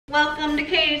Welcome to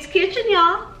Katie's Kitchen,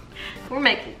 y'all. We're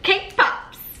making cake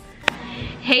pops.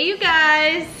 Hey you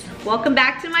guys, welcome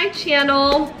back to my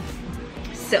channel.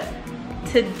 So,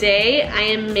 today I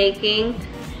am making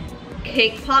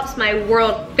cake pops, my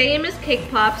world famous cake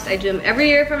pops. I do them every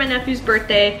year for my nephew's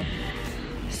birthday.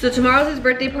 So tomorrow's his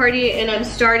birthday party and I'm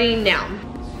starting now.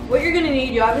 What you're gonna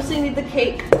need, you obviously need the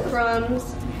cake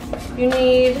crumbs. You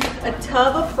need a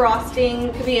tub of frosting,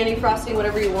 it could be any frosting,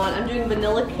 whatever you want. I'm doing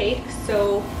vanilla cake,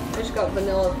 so I just got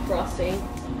vanilla frosting.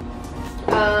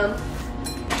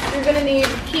 You're gonna need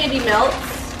candy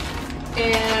melts,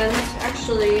 and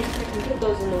actually, I can put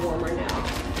those in the warmer now.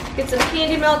 Get some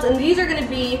candy melts, and these are gonna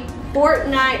be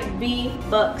Fortnite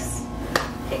V-Bucks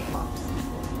cake pops.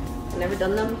 I've never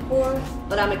done them before,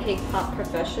 but I'm a cake pop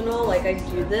professional. Like, I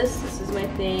do this is my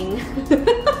thing.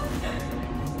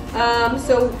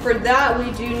 So for that,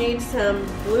 we do need some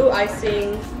blue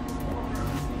icing,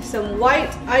 some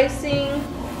white icing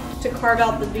to carve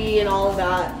out the V and all of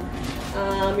that.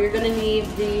 You're gonna need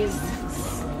these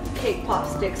cake pop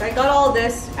sticks. I got all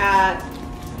this at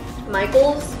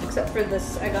Michael's, except for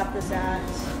this. I got this at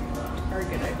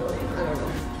Target, I believe. I don't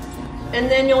know. And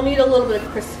then you'll need a little bit of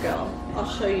Crisco. I'll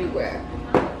show you where.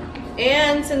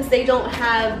 And since they don't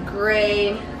have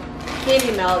gray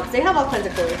candy melts, they have all kinds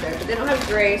of colors there, but they don't have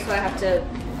gray, so I have to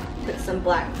put some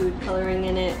black food coloring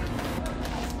in it.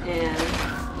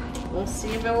 And we'll see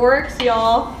if it works,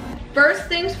 y'all. First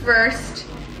things first,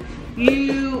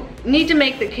 you need to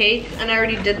make the cake, and I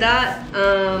already did that.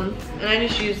 And I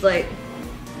just used like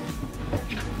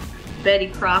Betty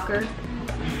Crocker.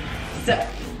 So,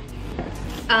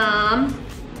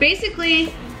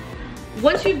 basically,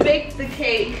 once you bake the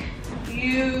cake,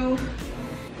 you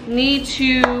need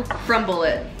to crumble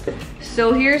it.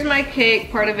 So here's my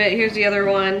cake, part of it. Here's the other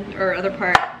one, or other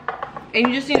part. And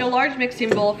you just need a large mixing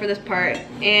bowl for this part.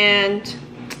 And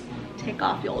take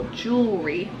off your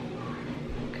jewelry,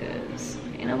 because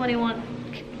ain't nobody want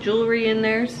jewelry in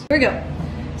theirs. Here we go.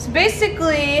 So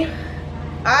basically,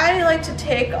 I like to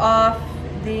take off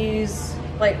these,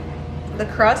 like the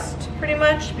crust pretty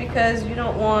much, because you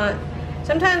don't want,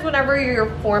 sometimes whenever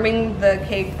you're forming the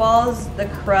cake balls, the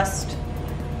crust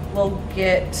will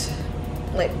get,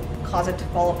 like, cause it to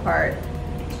fall apart.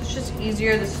 So it's just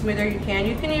easier the smoother you can.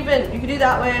 You can do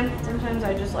that way. Sometimes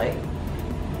I just like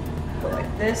go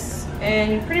like this,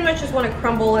 and you pretty much just want to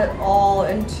crumble it all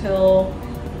until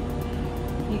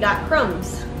you got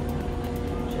crumbs.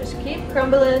 Just keep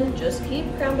crumbling, just keep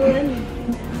crumbling.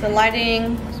 The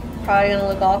lighting is probably gonna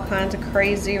look all kinds of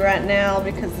crazy right now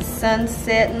because the sun's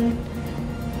setting.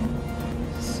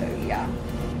 So yeah.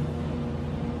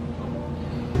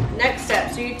 Next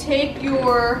step, so you take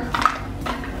your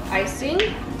icing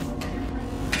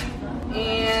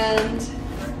and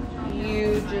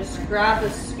you just grab a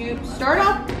scoop. Start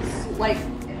off like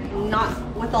not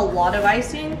with a lot of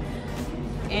icing,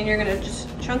 and you're gonna just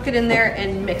chunk it in there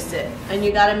and mix it. And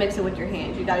you gotta mix it with your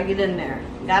hands. You gotta get in there.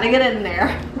 You gotta get in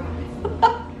there.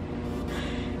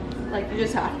 Like, you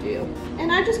just have to.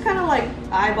 And I just kind of like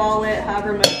eyeball it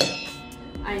however much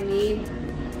I need.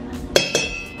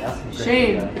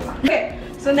 Shame. Okay,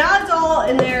 so now it's all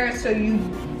in there, so you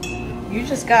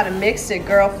just gotta mix it,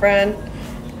 girlfriend.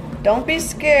 Don't be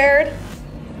scared.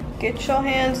 Get your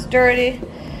hands dirty.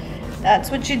 That's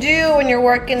what you do when you're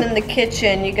working in the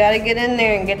kitchen. You gotta get in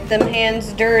there and get them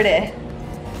hands dirty.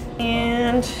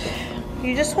 And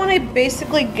you just wanna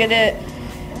basically get it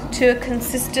to a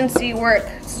consistency where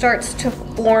it starts to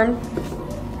form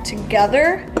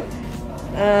together.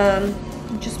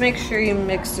 Just make sure you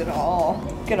mix it all.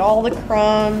 Get all the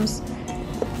crumbs.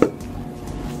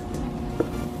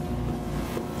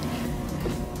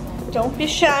 Don't be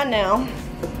shy now.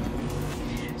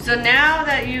 So now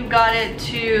that you've got it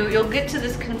to, you'll get to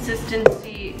this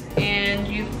consistency, and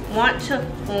you want to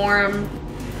form,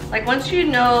 like once you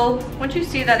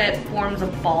see that it forms a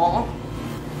ball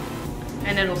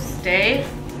and it'll stay,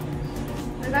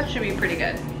 that should be pretty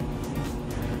good.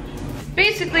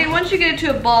 Basically, once you get it to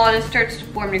a ball and it starts to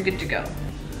form, you're good to go.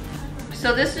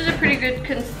 So this is a pretty good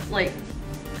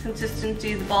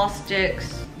consistency. The ball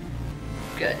sticks.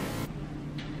 Good.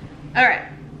 All right.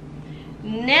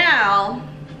 Now,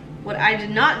 what I did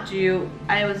not do,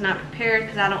 I was not prepared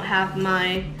because I don't have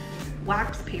my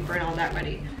wax paper and all that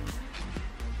ready.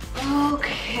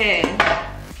 Okay.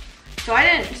 So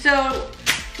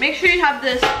make sure you have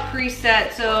this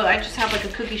preset. So I just have like a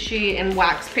cookie sheet and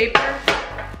wax paper.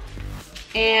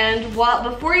 And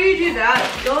before you do that,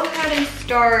 go ahead and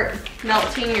start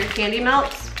melting your candy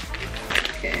melts.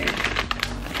 Okay.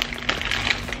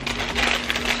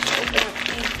 Open up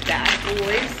these bad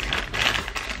boys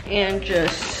and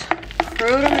just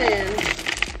throw them in.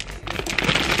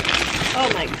 Oh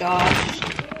my gosh.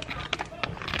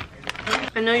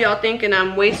 I know y'all thinking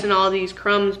I'm wasting all these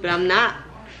crumbs, but I'm not.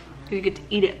 You get to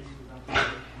eat it.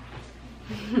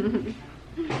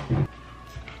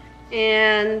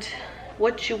 And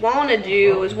what you want to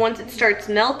do is once it starts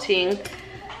melting,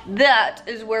 that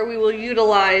is where we will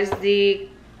utilize the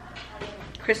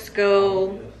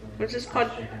Crisco, what's this called?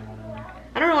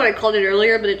 I don't know what I called it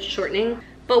earlier, but it's shortening.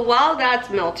 But while that's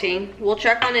melting, we'll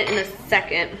check on it in a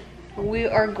second. We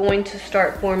are going to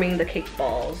start forming the cake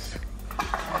balls.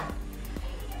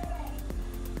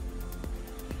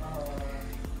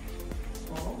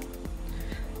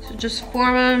 So just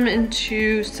form them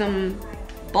into some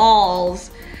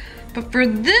balls. But for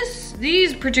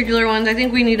these particular ones, I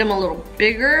think we need them a little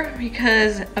bigger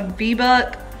because a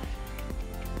V-Buck,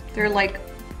 they're like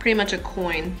pretty much a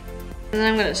coin. And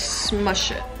then I'm gonna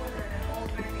smush it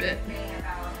a bit.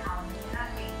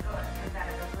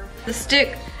 The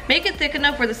stick, make it thick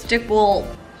enough where the stick won't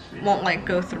like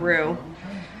go through.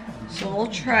 So we'll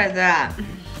try that.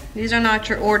 These are not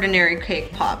your ordinary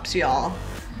cake pops, y'all.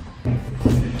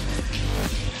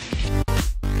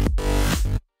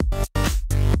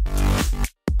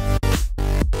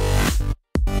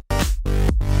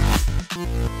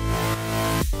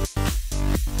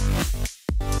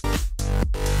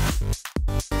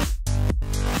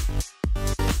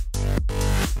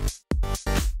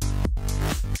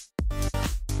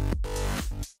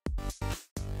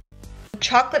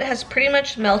 Chocolate has pretty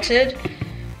much melted.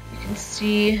 You can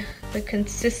see the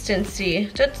consistency.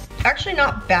 So it's actually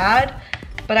not bad,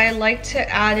 but I like to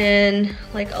add in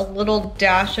like a little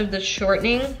dash of the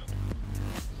shortening.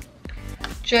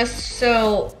 Just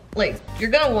so, like,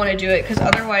 you're gonna wanna do it because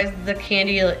otherwise the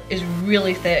candy is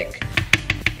really thick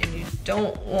and you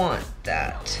don't want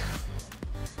that.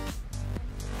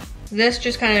 This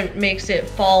just kind of makes it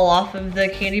fall off of the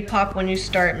candy pop when you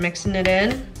start mixing it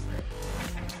in.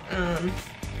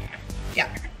 Yeah,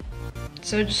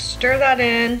 so just stir that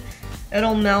in,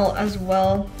 it'll melt as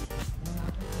well.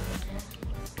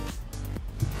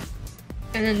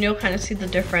 And then you'll kind of see the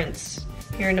difference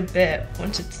here in a bit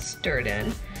once it's stirred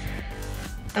in,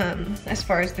 as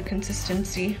far as the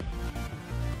consistency.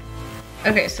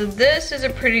 Okay, so this is a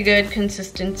pretty good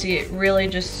consistency. It really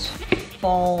just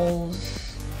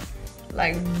falls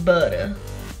like butter.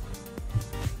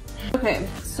 Okay,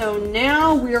 so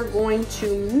now we are going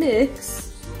to mix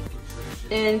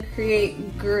and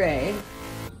create gray.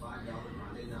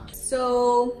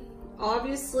 So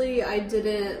obviously I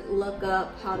didn't look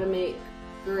up how to make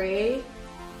gray,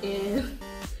 and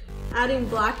adding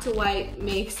black to white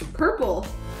makes purple.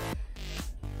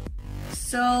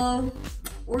 So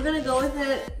we're gonna go with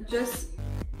it. Just,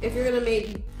 if you're gonna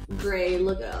make gray,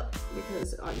 look it up,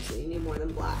 because obviously you need more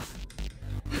than black.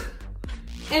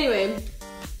 Anyway,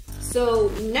 so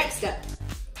next step,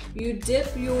 you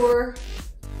dip your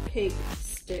cake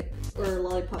stick or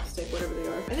lollipop stick, whatever they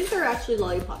are. I think they're actually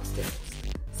lollipop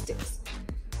sticks.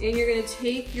 And you're gonna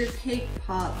take your cake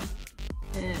pop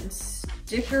and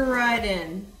stick her right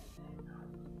in.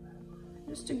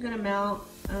 Just a good amount.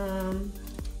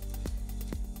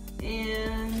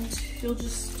 And you'll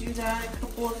just do that a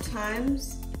couple of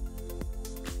times.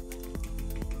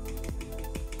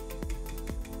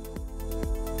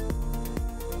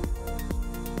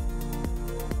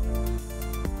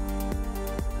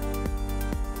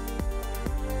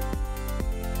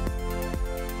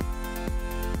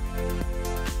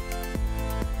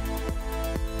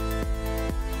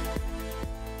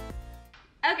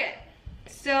 Okay,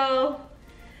 so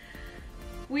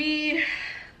we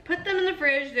put them in the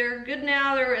fridge. They're good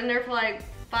now. They're in there for like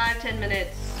 5-10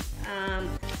 minutes.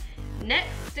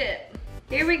 Next step,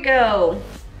 here we go.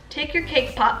 Take your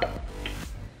cake pop,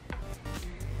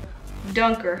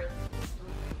 dunker,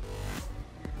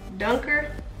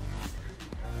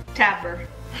 tapper.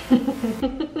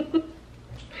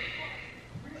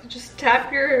 Just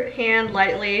tap your hand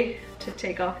lightly to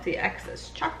take off the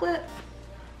excess chocolate.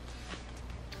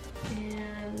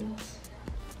 And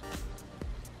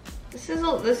this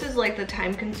is like the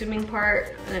time-consuming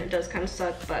part, and it does kind of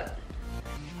suck, but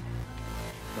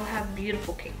we'll have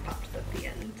beautiful cake pops at the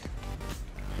end.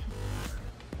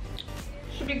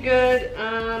 Should be good.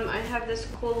 I have this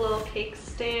cool little cake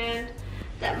stand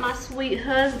that my sweet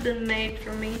husband made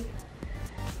for me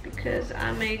because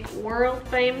I make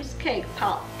world-famous cake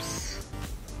pops.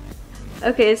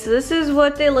 Okay, so this is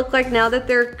what they look like now that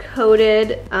they're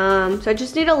coated. So I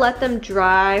just need to let them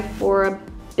dry for a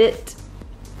bit.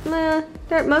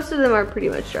 Most of them are pretty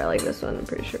much dry, like this one I'm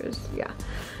pretty sure is, yeah.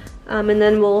 And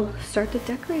then we'll start the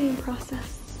decorating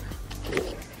process.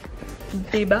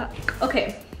 Be back.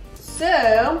 Okay,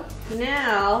 so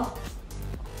now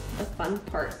the fun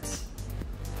part.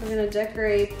 We're gonna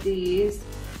decorate these.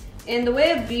 And the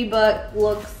way a V-buck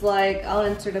looks like, I'll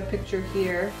insert a picture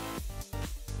here.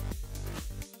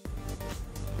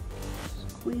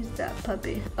 Squeeze that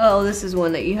puppy. Oh, this is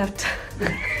one that you have to...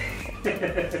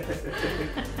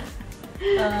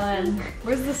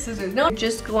 where's the scissors? No, I'm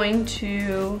just going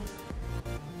to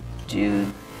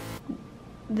do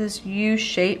this U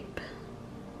shape.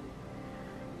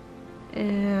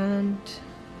 And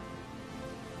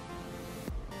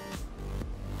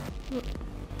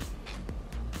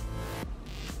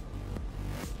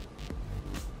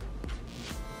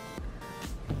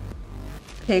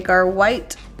take our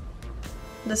white.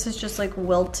 This is just like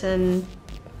Wilton,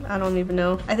 I don't even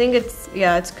know. I think it's,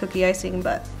 yeah, it's cookie icing,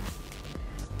 but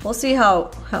we'll see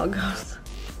how it goes.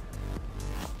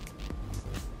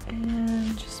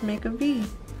 And just make a V.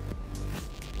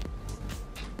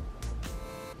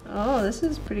 Oh, this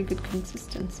is pretty good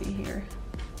consistency here.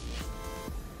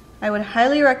 I would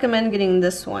highly recommend getting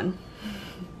this one.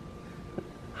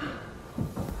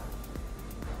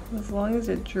 As long as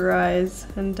it dries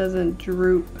and doesn't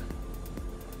droop.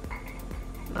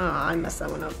 Ah, I messed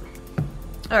that one up.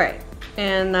 All right,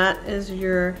 and that is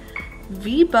your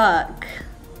V-buck.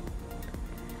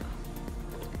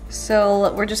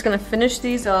 So we're just gonna finish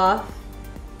these off.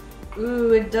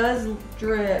 Ooh, it does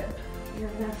drip. You're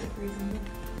gonna have to freeze them.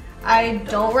 I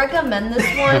don't recommend this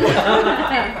one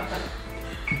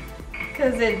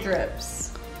because it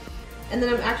drips. And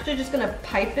then I'm actually just gonna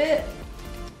pipe it.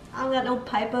 I don't got no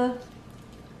piper,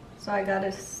 so I got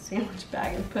a sandwich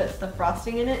bag and put the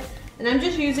frosting in it. And I'm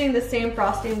just using the same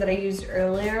frosting that I used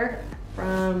earlier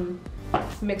from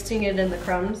mixing it in the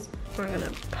crumbs. We're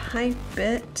gonna pipe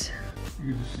it.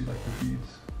 You can just see like the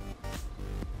beads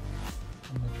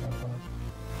on the tripod.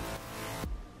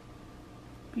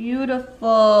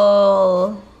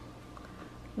 Beautiful.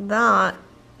 That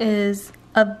is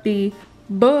a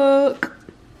V-buck.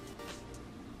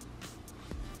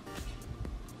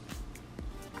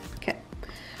 Okay,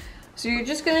 so you're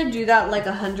just gonna do that like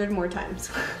 100 more times.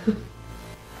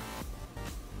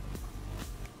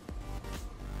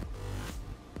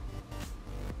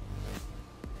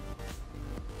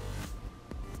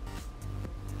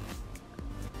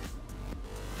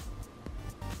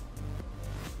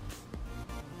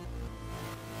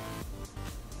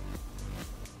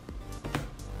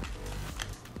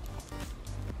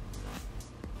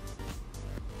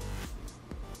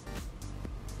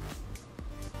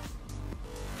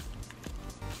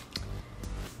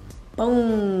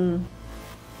 Boom.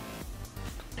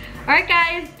 Alright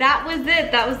guys, that was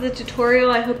it. That was the tutorial.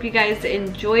 I hope you guys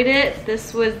enjoyed it.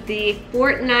 This was the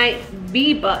Fortnite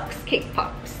V-Bucks Cake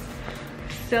Pops.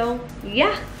 So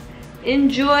yeah,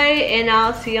 enjoy and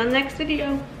I'll see you on the next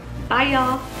video. Bye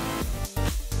y'all.